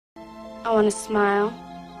I want to smile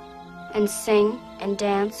and sing and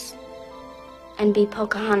dance and be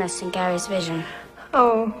Pocahontas in Gary's vision.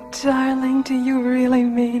 Oh, darling, do you really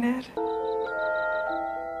mean it?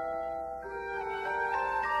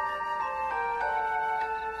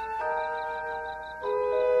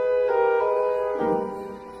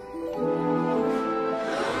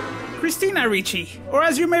 Christina Ricci, or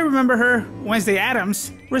as you may remember her, Wednesday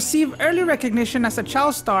Addams, received early recognition as a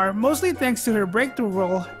child star mostly thanks to her breakthrough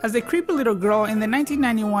role as the creepy little girl in the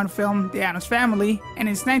 1991 film The Addams Family and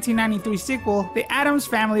its 1993 sequel, The Addams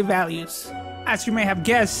Family Values. As you may have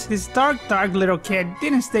guessed, this dark little kid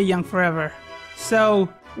didn't stay young forever. So,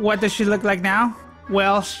 what does she look like now?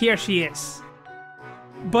 Well, here she is.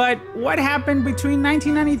 But what happened between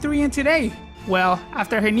 1993 and today? Well,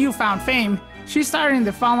 after her newfound fame, she starred in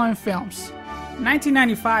the following films: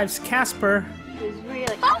 1995's Casper,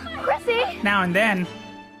 Chrissy! Now and Then,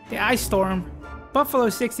 The Ice Storm, Buffalo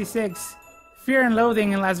 66, Fear and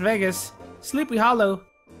Loathing in Las Vegas, Sleepy Hollow,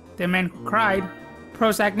 The Men Who Cried,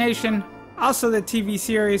 Prozac Nation, also the TV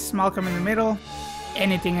series Malcolm in the Middle,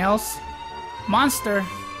 Anything Else, Monster,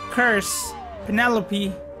 Curse,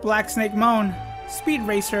 Penelope, Black Snake Moan, Speed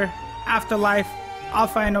Racer, Afterlife,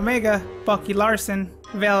 Alpha and Omega, Bucky Larson,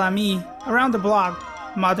 Vel Ami, Around the Block,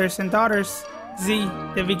 Mothers and Daughters, Z,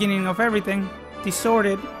 The Beginning of Everything,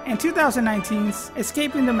 Disordered, and 2019's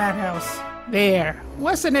Escaping the Madhouse. There,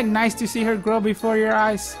 wasn't it nice to see her grow before your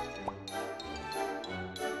eyes?